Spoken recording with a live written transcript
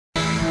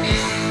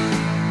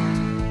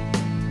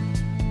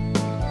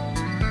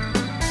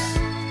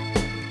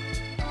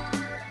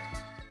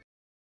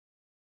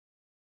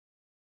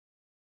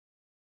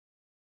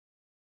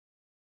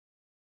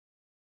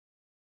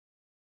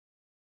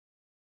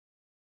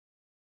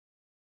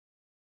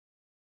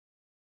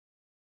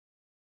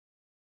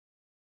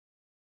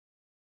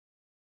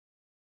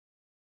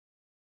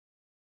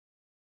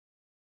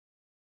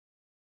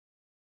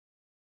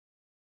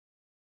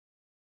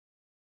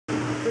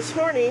this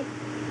morning,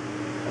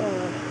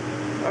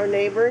 our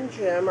neighbor and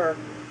Jim are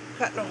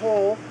cutting a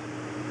hole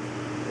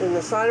in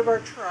the side of our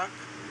truck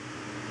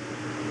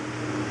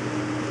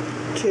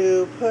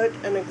to put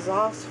an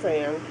exhaust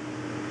fan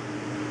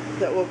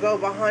that will go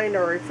behind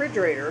our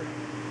refrigerator,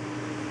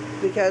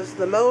 because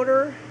the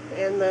motor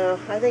and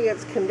I think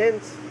it's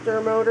condenser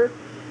motor,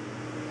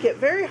 get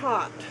very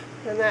hot,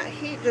 and that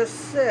heat just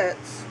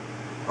sits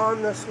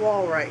on this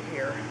wall right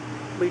here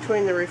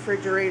between the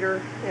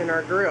refrigerator and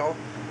our grill,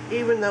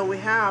 even though we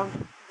have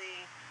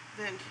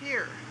the vent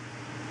here.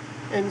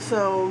 And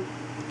so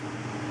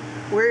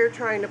we're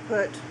trying to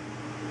put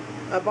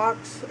a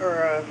box or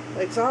a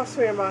exhaust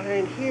fan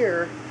behind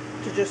here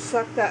to just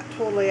suck that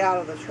totally out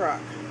of the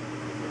truck.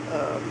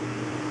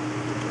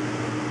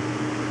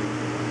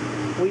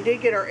 We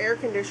did get our air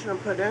conditioner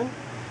put in.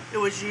 It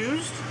was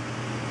used,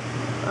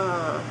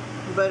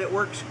 but it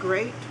works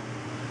great.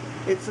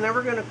 It's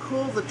never going to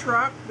cool the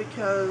truck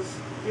because,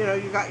 you know,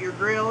 you got your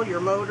grill, your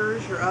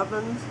motors, your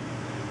ovens,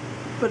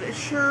 but it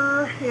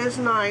sure is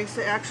nice.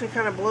 It actually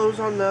kind of blows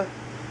on the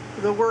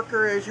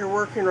worker as you're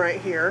working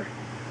right here.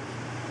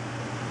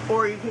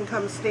 Or you can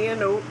come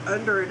stand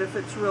under it if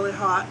it's really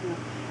hot, and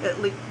at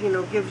least, you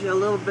know, gives you a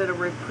little bit of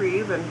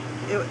reprieve, and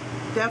it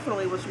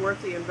definitely was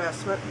worth the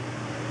investment.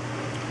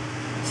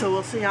 So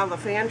we'll see how the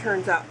fan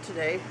turns out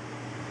today.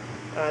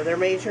 They're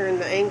measuring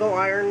the angle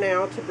iron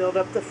now to build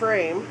up the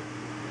frame.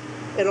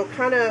 It'll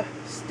kind of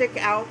stick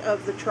out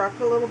of the truck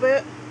a little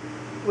bit,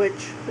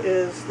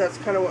 that's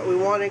kind of what we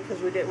wanted,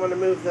 because we didn't want to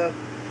move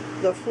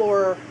the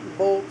floor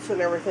bolts and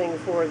everything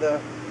for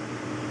the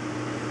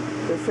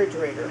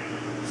refrigerator.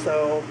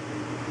 So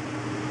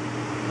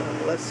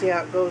let's see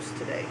how it goes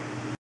today.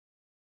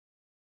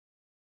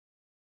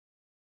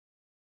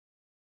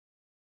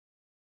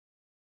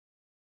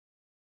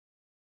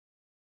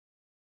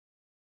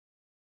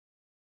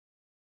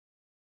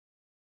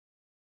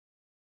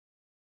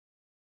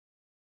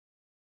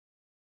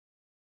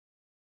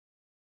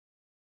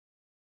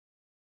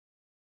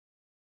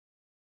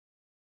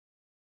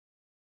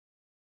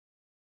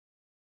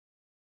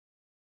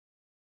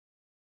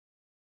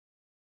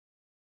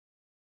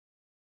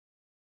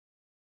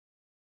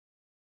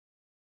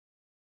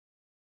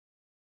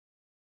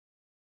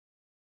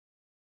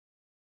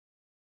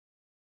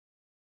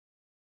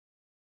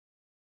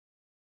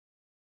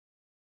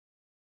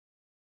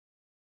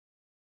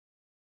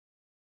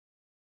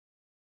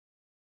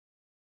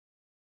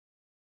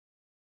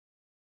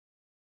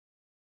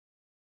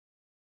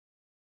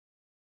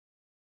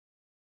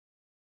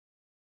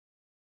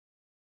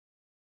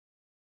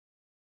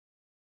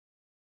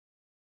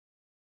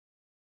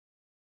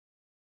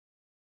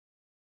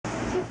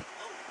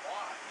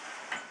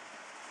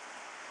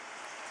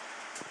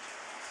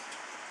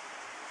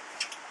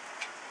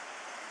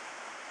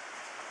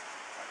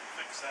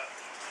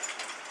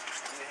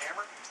 The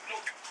hammer?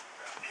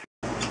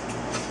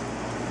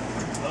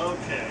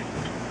 Okay.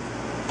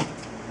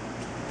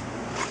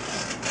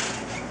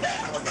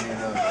 I'll give you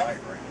another light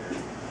right there.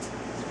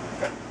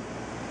 Okay.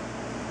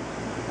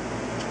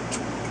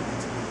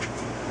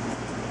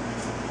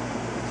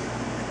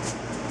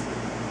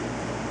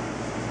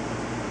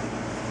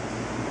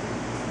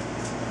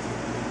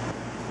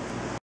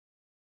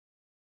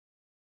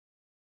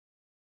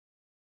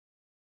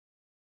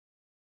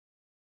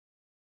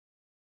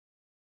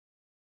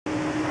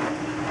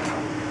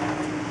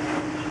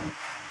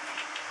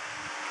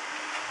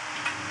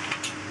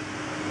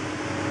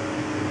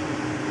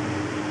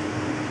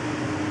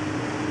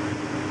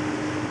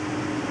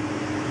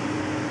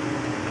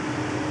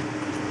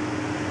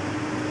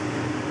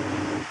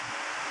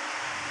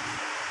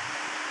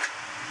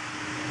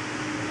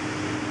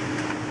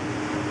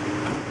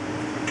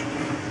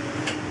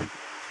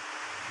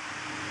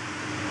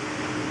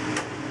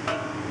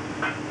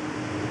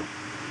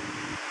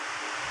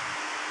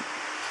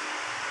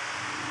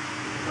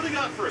 What do you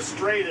got for a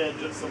straight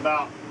edge? It's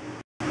about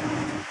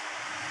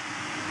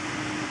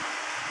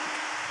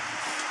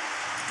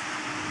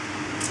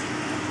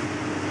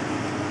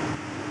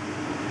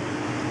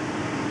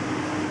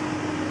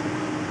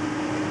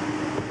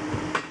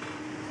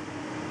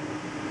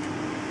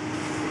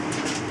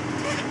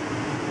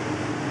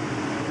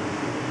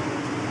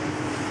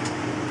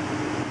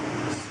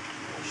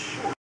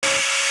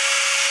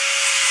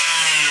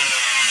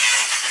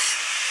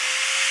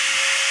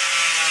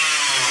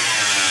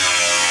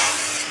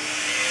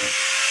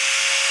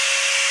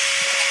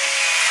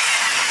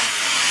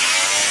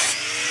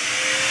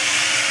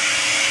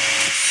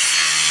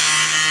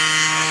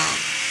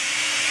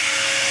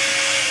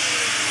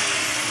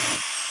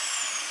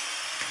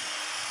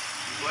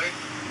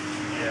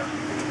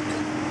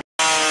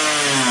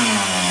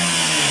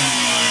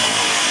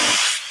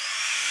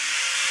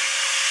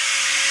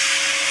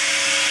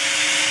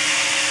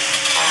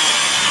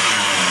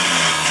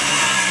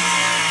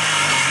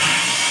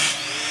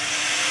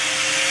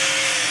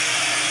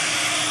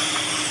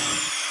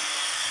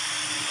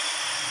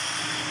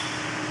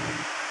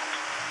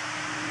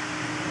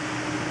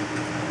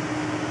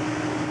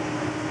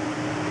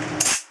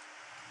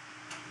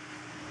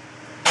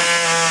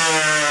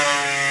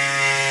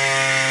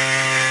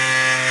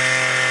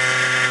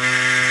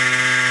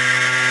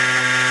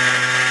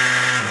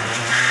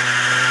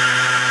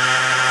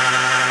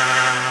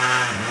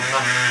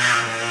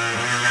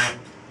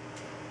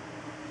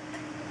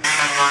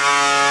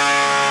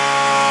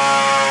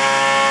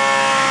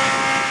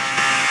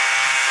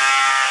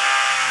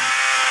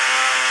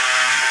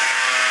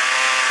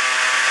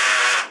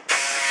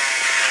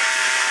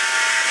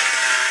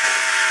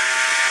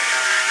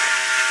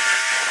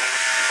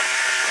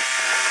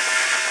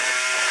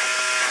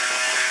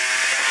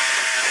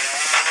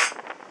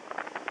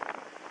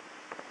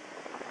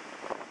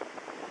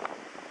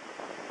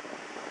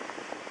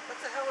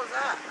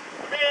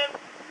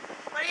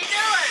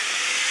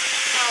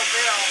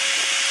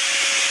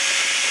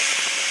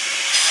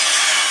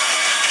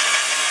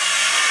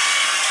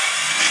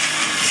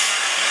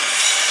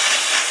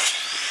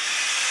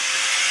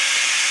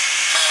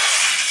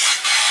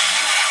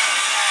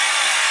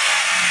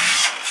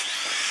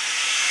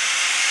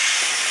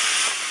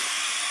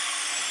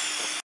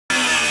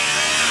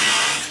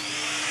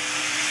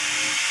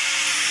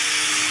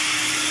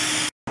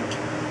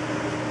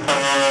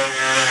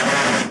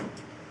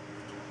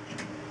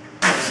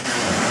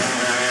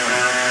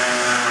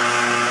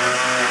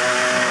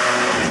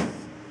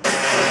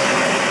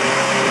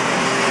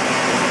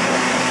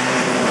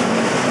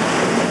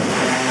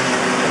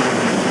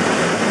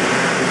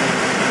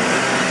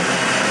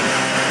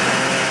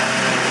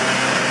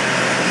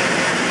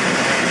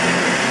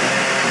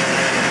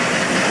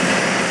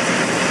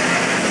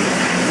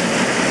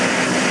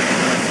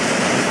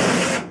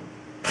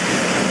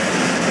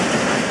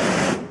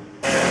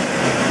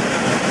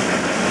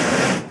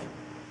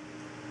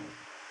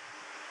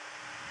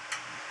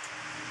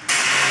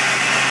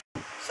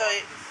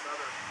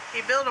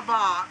you build a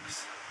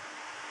box,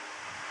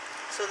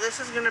 so this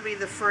is going to be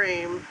the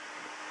frame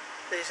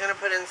that he's going to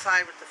put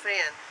inside with the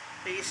fan.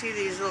 But you see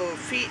these little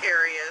feet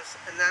areas,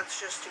 and that's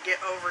just to get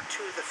over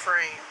to the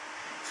frame,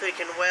 so he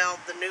can weld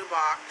the new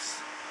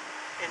box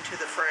into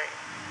the frame.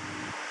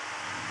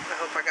 I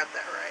hope I got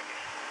that right.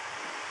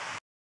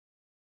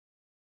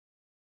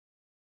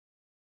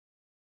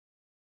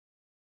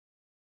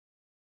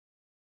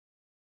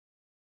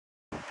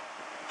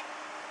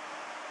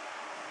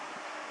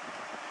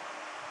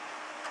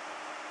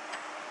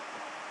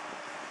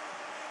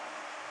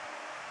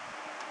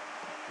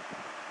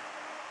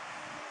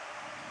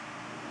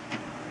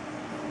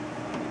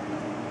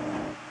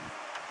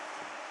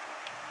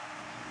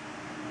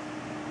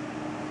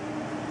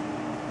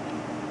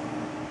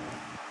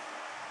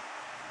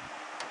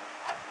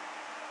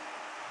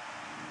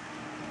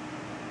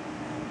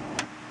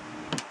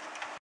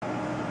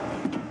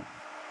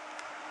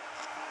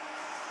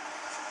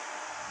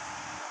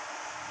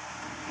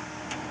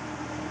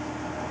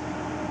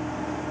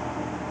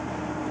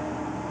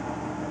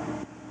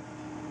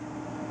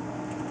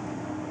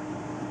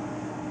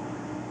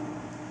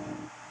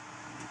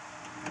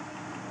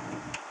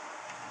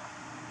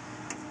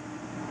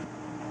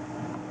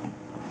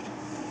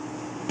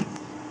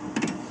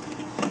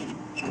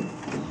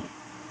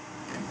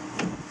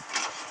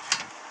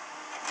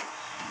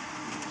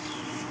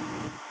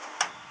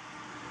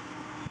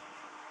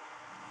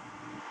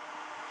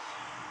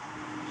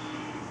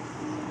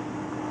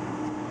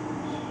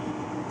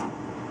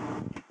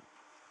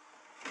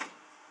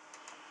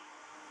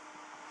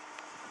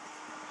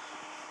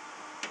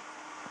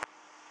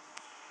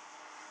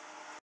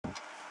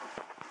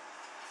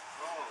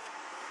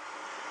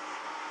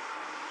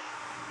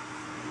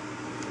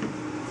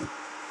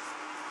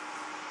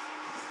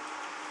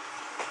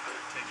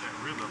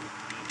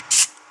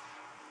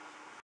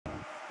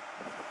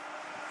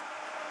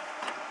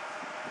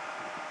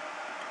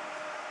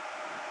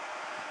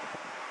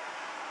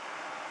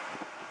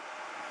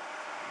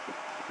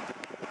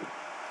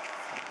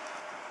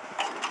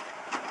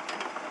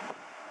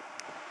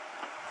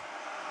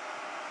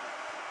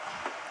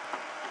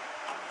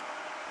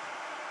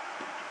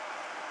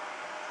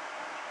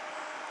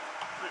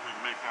 I think we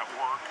can make that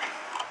work.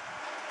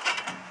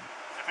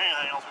 If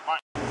anything else, we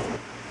might.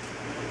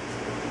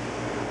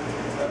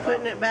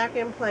 Putting it back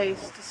in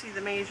place to see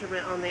the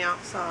measurement on the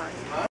outside.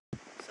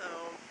 So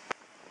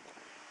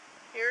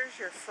here's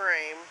your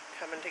frame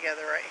coming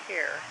together right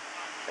here,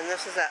 and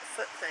this is that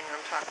foot thing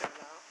I'm talking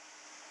about.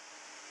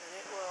 And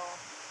it will,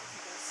 if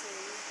you can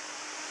see,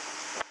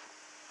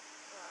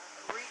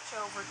 reach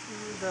over to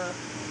the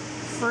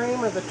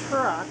frame of the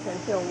truck, and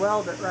he'll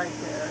weld it right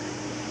there.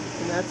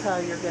 And that's how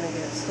you're going to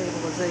get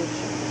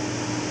stabilization.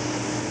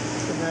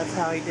 And that's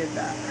how he did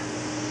that.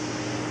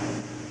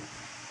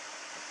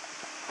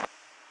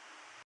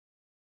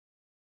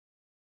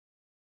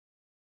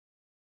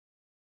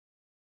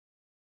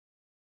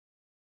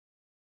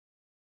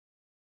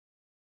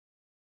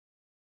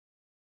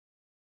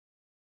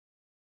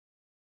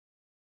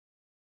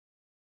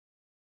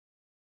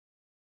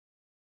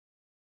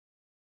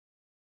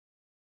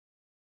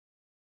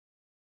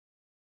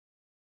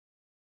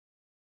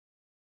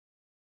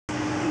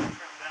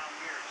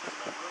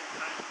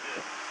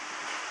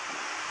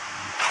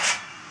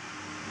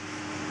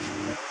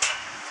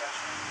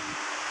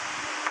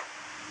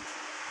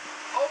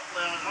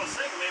 I was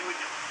thinking maybe we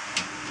could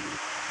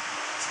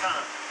just kind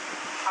of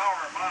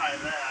power by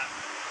that.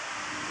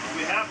 If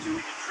we have to,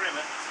 we can trim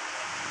it.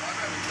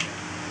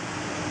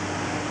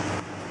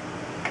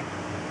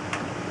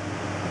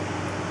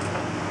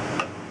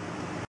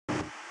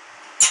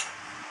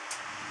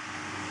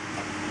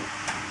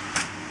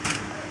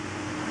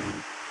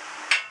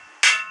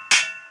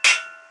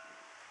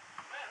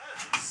 Man, that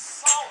is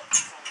solid.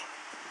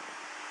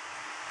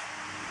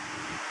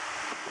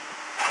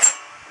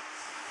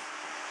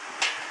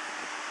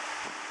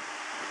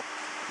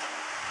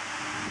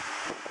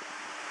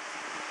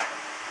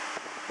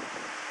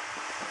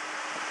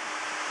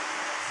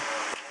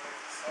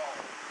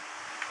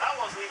 That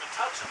wasn't even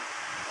touching. I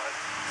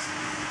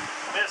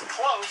mean, it's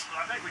close, but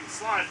I think we can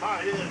slide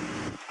by it. Turned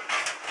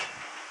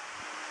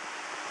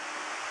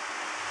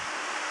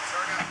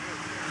out good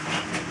there.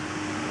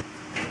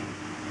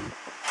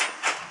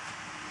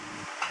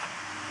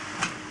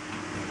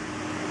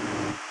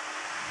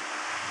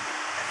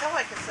 I feel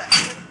like it's that.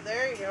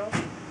 There you go.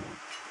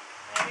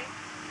 Maybe.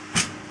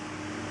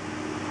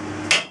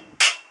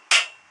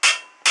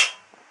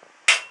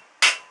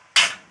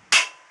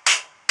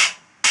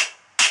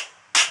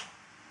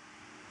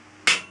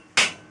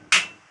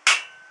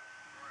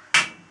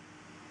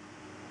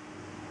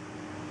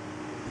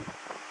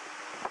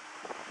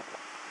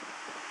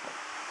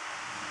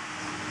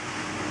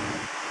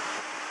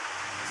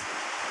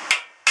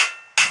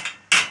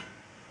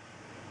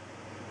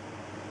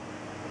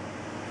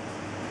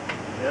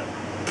 Yep.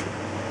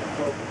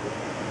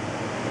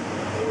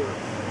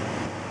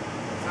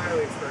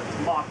 Highly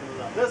expensive. Mocking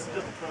it up. This is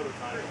just a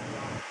prototype.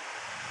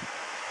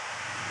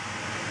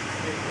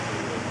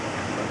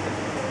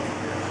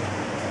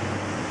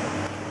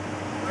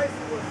 Nice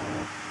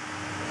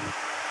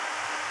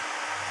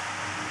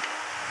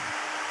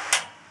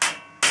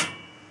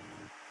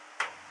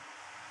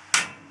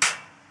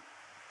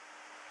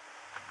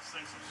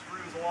sink some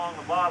screws along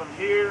the bottom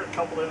here, a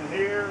couple in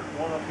here,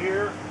 one up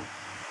here.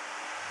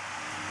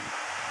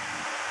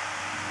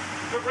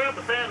 Go grab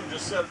the fan and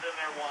just set it in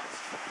there once.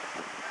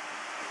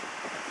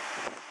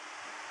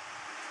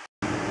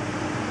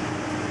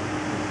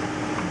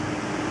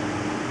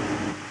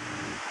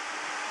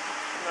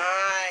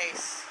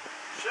 Nice.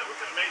 Shit, we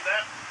could have made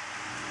that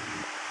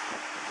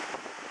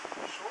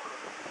shorter.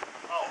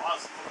 Oh, I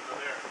was looking to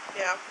there.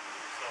 Yeah,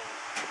 So,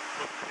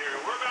 look to here.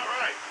 We're about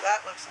right. that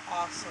looks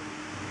awesome.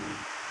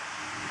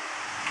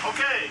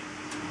 Okay,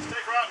 let's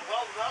take her out and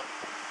weld it up.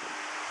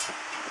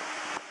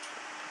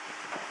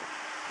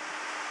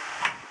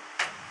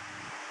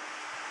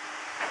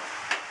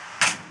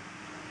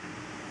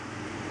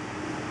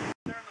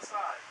 There on the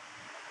side.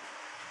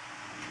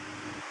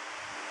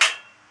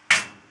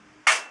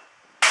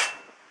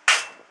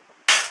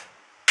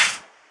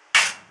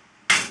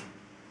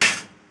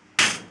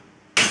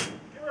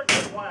 Give her a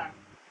good whack.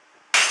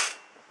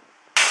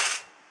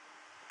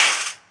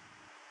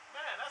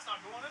 Man, that's not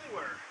going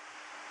anywhere.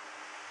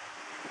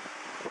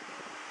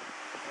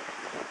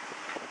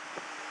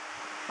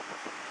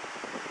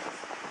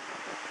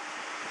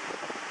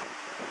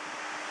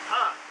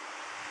 Huh.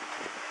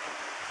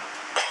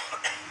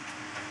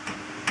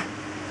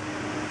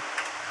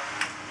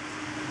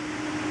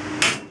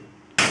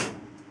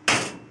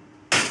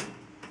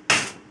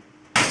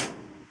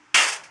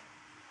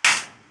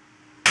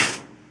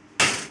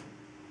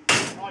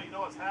 Oh, you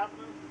know what's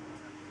happening?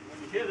 When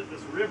you hit it,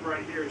 this rib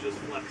right here is just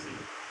flexing.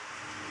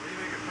 What do you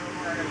make a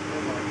crowbar? I got a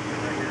crowbar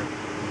right here.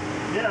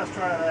 Yeah, let's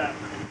try that.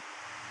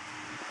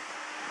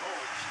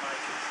 Holy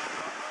shnikes, it's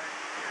about right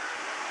here.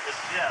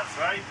 It's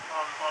right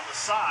on the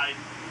side,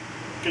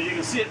 because you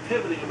can see it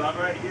pivoting about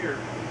right here.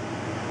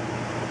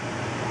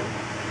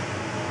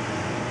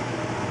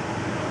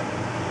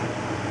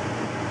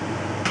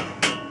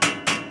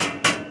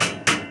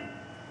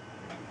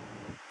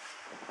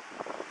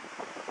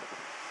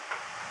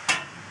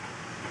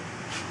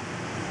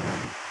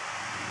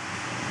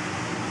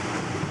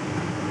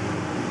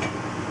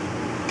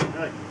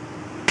 Right.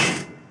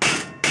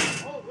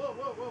 Whoa, whoa,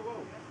 whoa, whoa,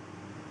 whoa.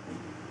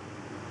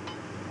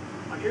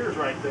 My ear's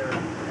right there.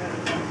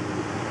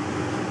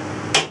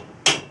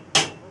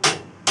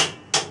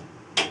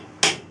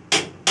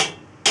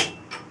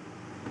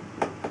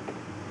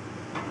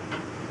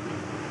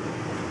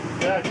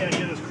 Yeah, I can't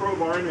get this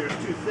crowbar in there,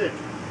 it's too thick.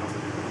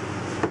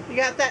 You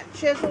got that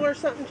chisel or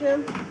something,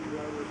 Jim?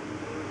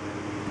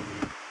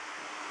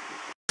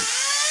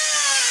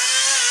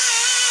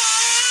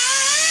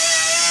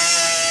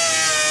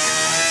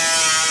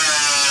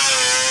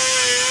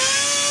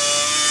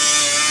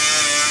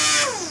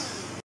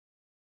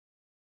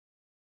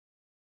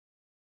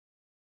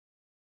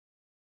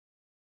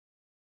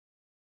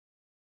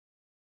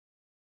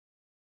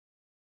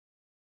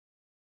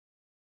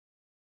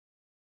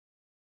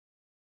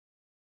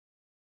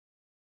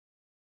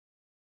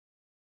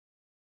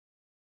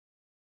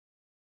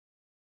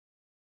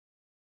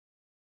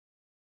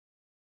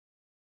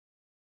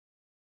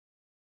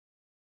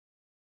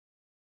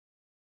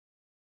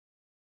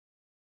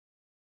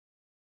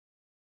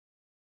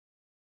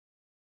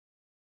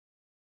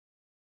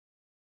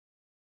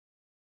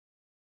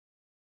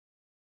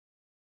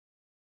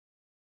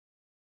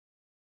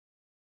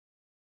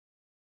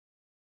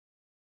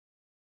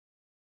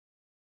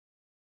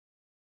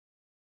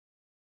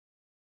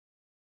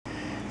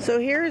 So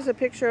here is a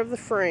picture of the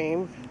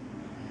frame.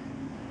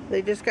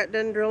 They just got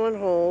done drilling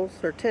holes,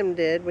 or Tim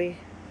did. And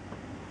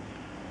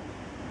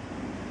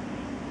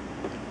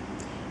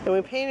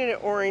we painted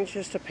it orange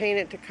just to paint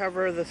it to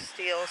cover the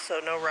steel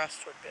so no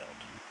rust would build.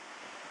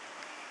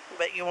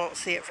 But you won't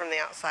see it from the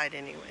outside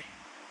anyway.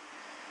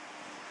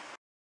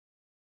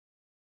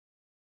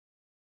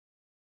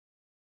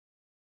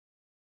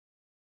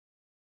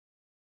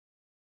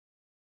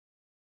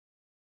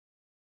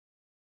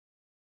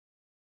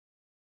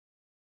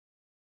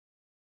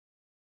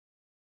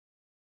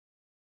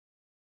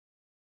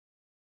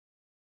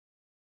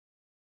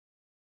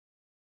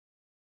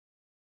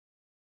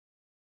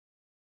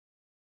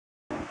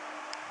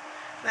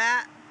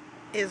 That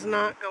is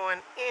not going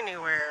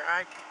anywhere.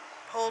 I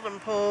pulled and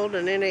pulled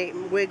and it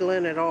ain't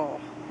wiggling at all.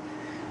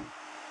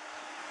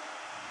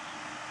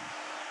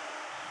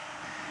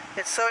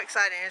 It's so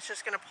exciting. It's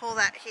just going to pull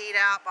that heat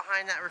out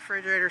behind that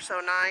refrigerator so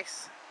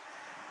nice.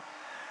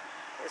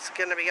 It's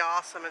going to be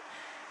awesome. And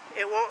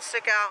it won't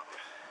stick out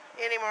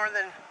any more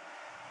than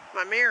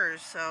my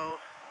mirrors, so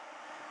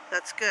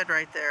that's good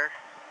right there.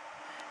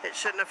 It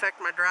shouldn't affect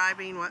my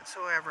driving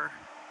whatsoever.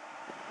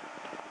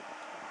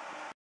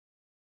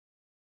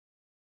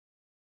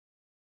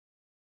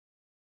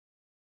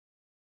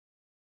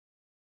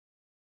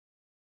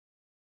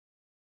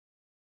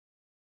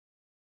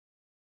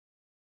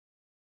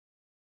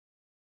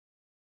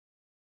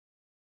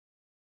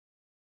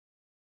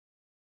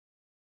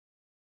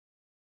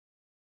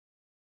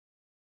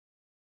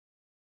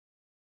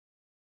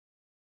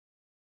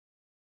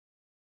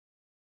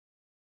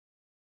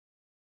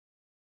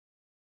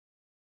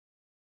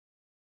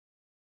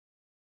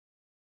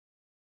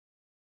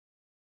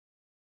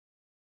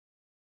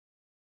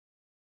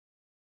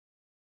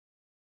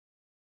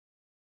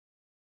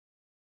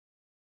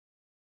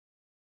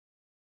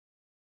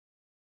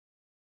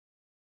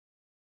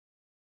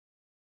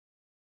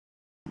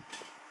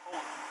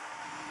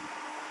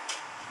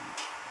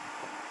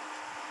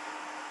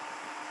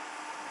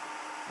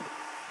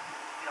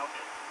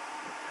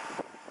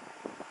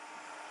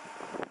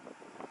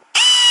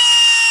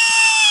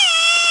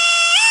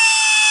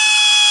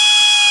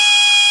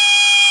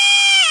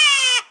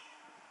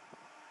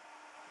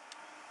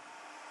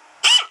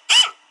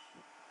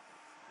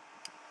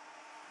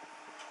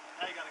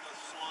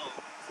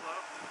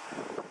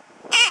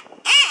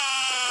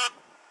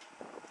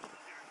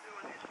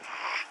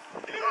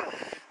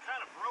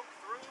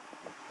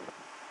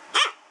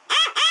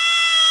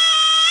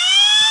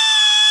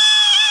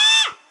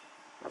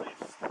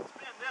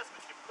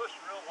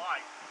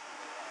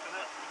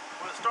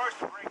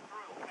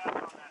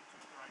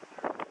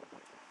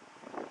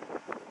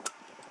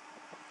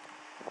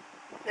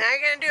 Now you're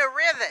going to do a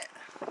rivet.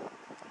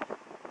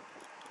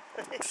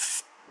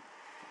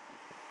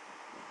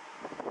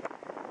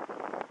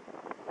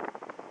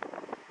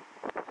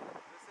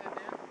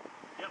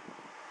 Yep.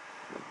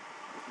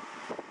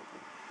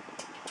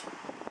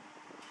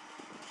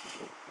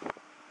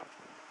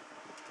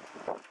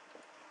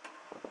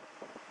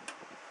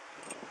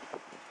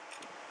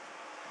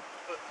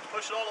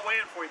 Push it all the way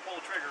in before you pull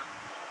the trigger.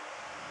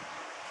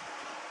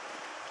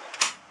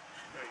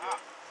 There you go.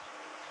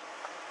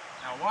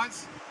 Now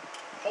once.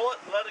 Pull it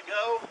and let it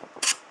go.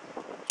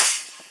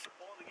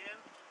 Pull it again.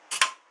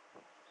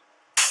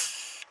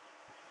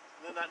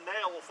 And then that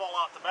nail will fall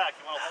out the back.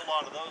 You want to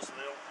hold on to those so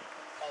they don't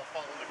all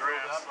fall in the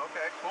grass.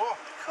 Okay, cool.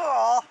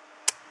 Cool.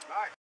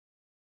 Nice.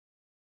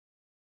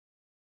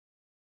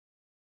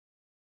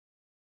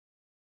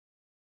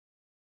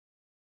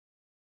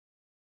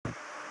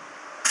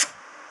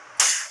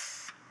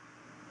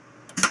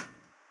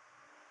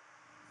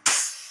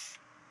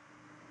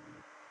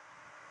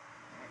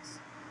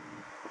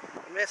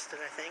 I missed it,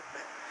 I think,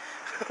 but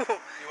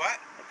You what?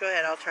 go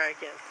ahead, I'll try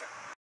again.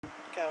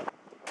 Go.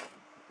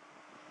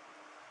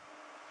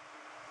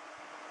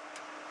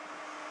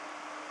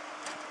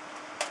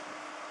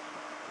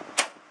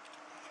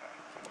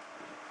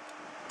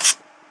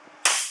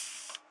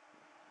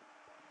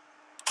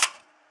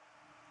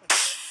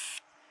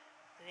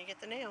 Then you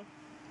get the nail.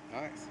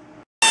 Nice.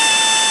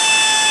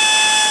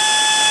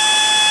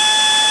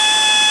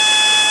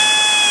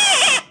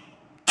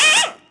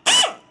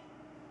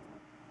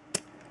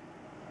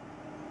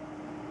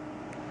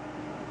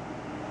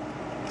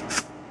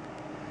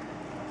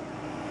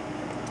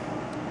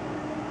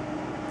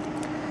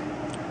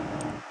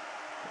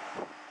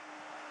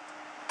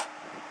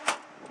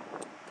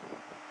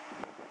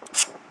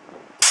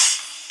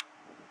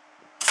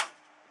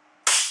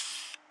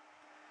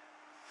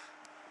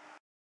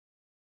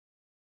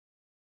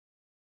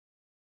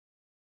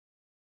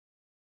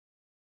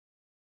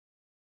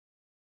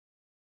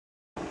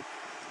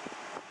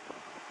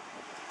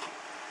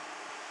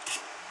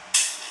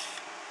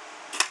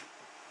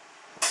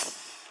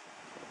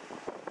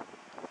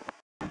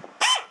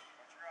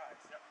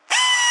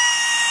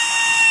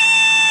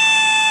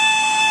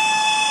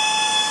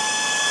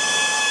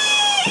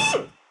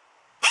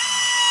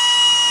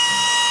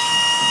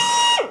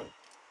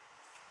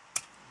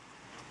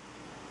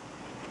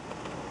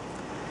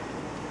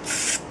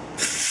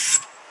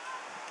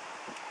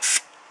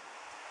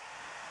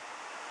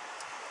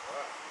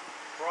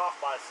 We're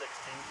off by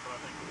 16th, but I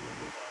think we'll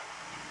do that.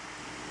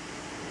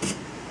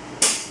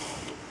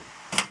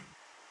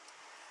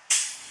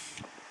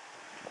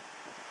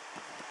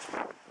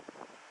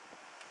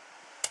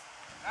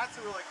 That's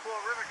a really cool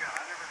rivet gun. I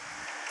never.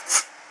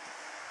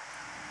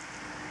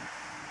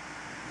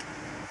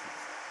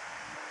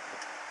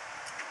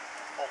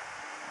 Oh.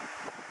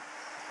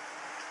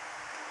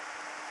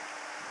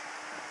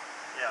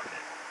 Yeah,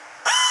 okay.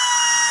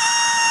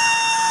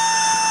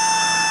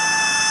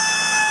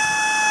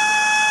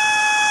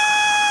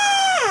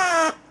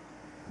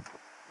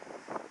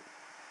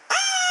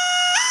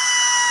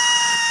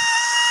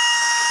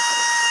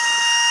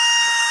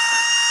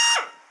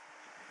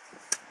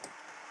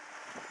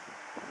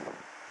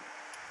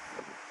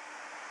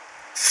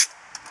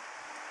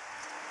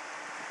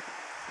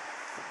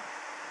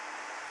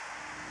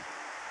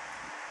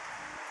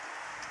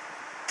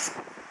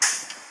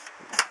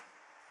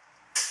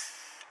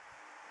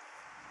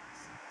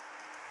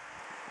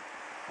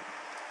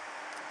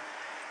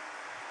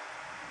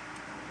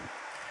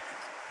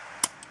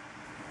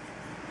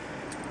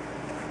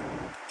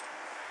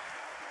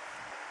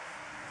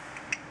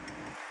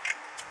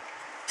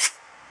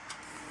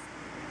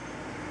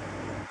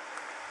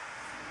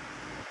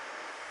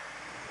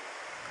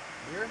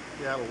 Here?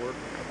 Yeah, it'll work.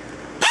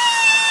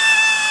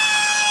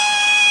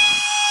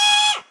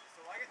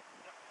 Still like it?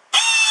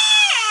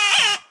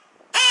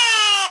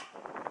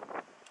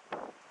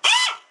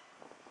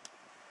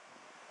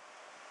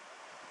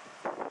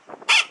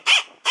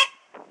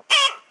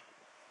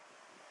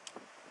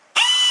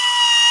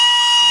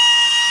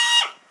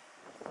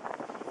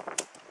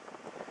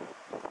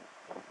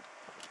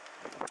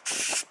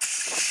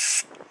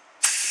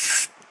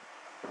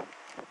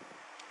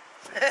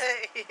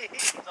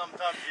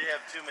 Sometimes you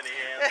have too many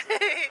hands. So.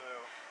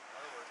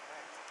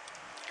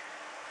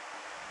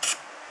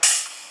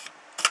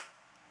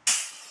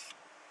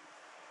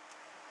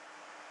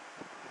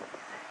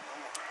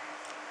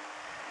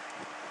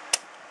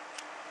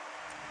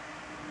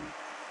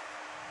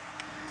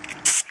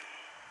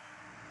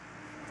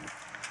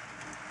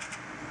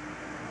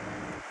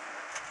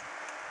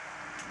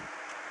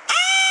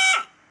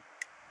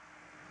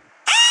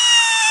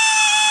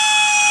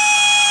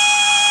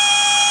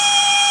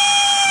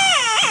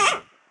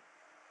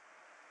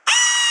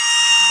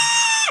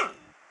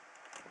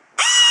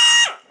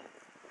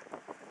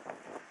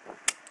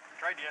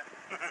 Tried ya.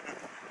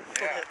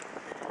 Yeah.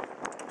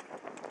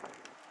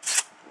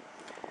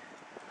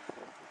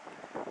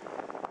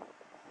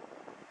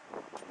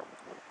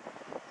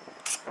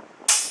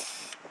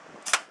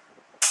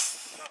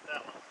 Not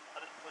that one. I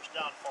didn't push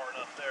down far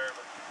enough there,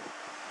 but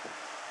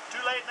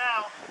late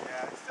now.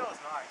 Yeah, it still is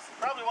nice.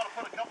 Probably want to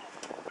put a couple,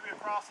 maybe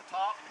across the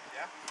top.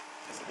 Yeah,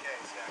 just in case,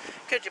 yeah.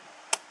 Could you?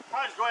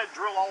 Probably just go ahead and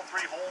drill all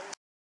 3 holes.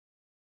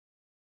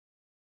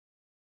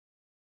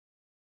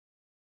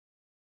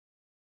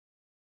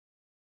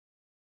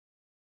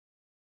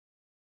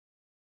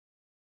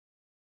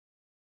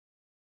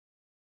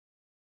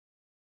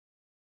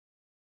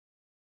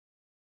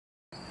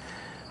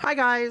 Hi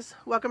guys,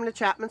 welcome to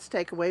Chapman's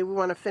Takeaway. We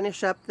want to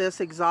finish up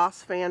this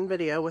exhaust fan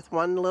video with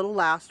one little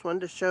last one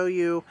to show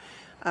you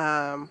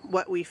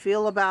what we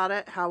feel about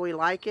it, how we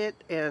like it,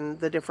 and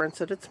the difference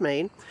that it's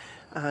made.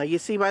 You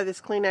see by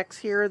this Kleenex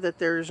here that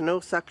there's no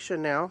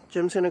suction now.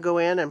 Jim's going to go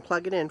in and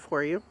plug it in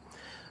for you.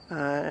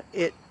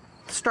 It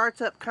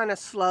starts up kind of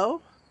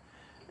slow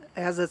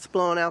as it's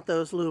blowing out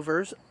those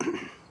louvers.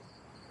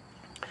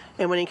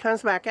 And when he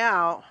comes back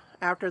out,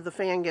 after the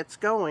fan gets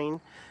going,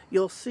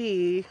 you'll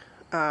see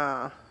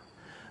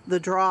the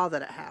draw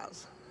that it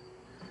has.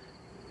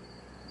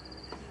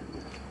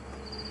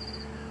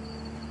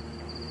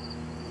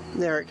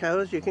 There it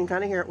goes. You can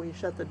kind of hear it when you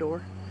shut the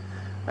door.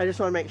 I just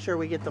want to make sure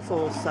we get the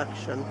full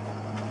suction.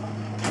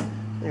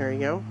 There you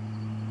go.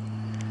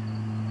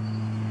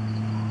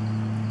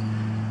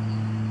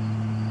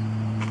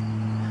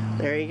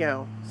 There you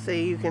go.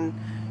 See, you can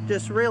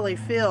just really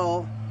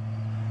feel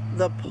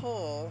the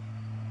pull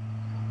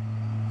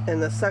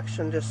and the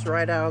suction just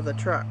right out of the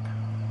truck.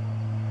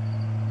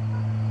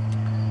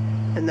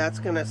 And that's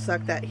going to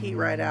suck that heat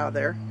right out of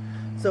there.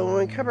 So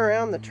when we come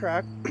around the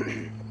truck,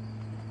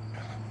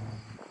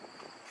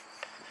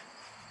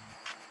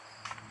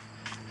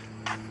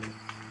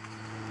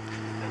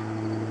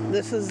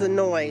 this is the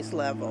noise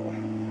level.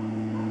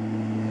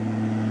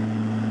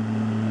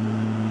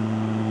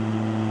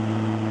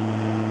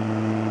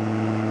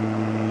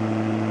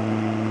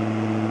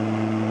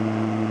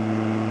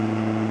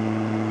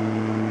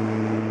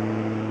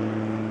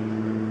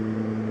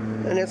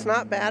 And it's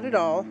not bad at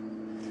all.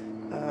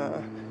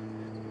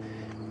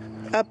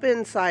 Up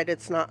inside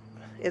it's not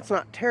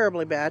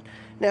terribly bad.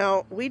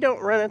 Now we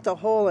don't run it the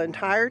whole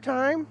entire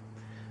time.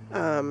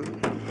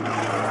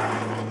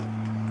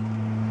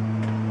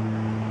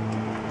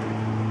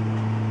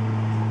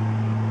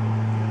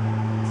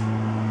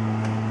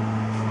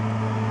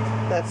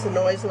 That's the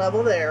noise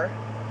level there.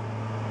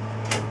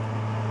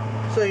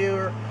 So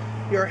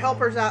your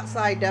helpers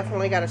outside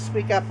definitely got to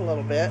speak up a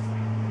little bit.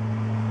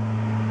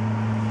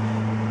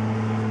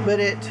 But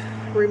it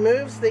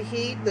removes the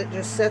heat that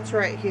just sits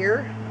right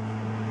here.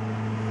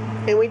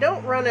 And we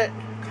don't run it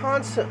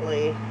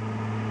constantly.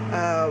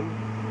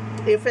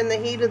 If in the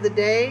heat of the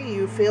day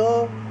you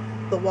feel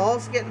the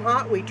walls getting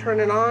hot, we turn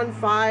it on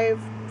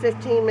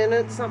 5-15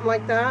 minutes, something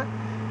like that,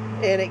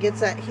 and it gets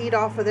that heat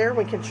off of there.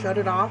 We can shut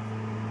it off.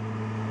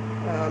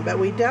 But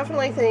we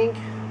definitely think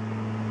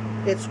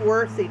it's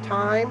worth the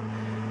time,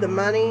 the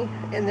money,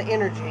 and the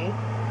energy.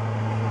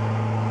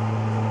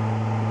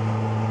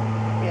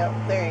 Yep,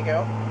 there you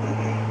go.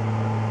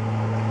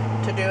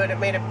 To do it. It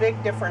made a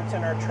big difference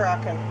in our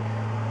truck, and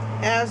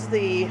as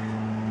the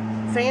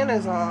fan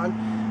is on,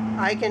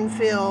 I can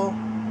feel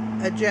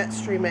a jet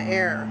stream of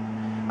air.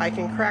 I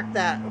can crack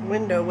that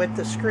window with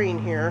the screen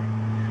here,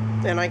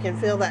 and I can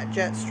feel that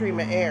jet stream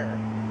of air.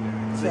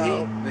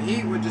 So the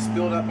heat would just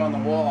build up on the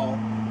wall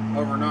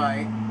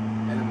overnight,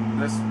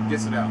 and this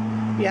gets it out.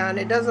 Yeah, and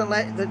it doesn't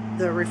let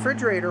the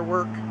refrigerator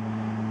work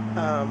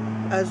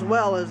as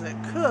well as it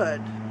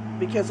could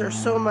because there's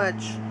so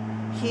much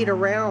heat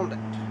around it.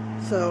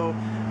 So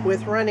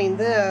with running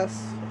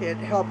this, it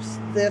helps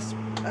this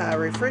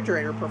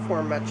refrigerator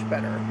perform much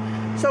better.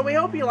 So we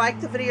hope you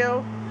liked the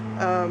video.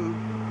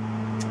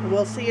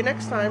 We'll see you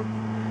next time.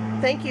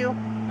 Thank you.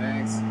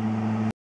 Thanks.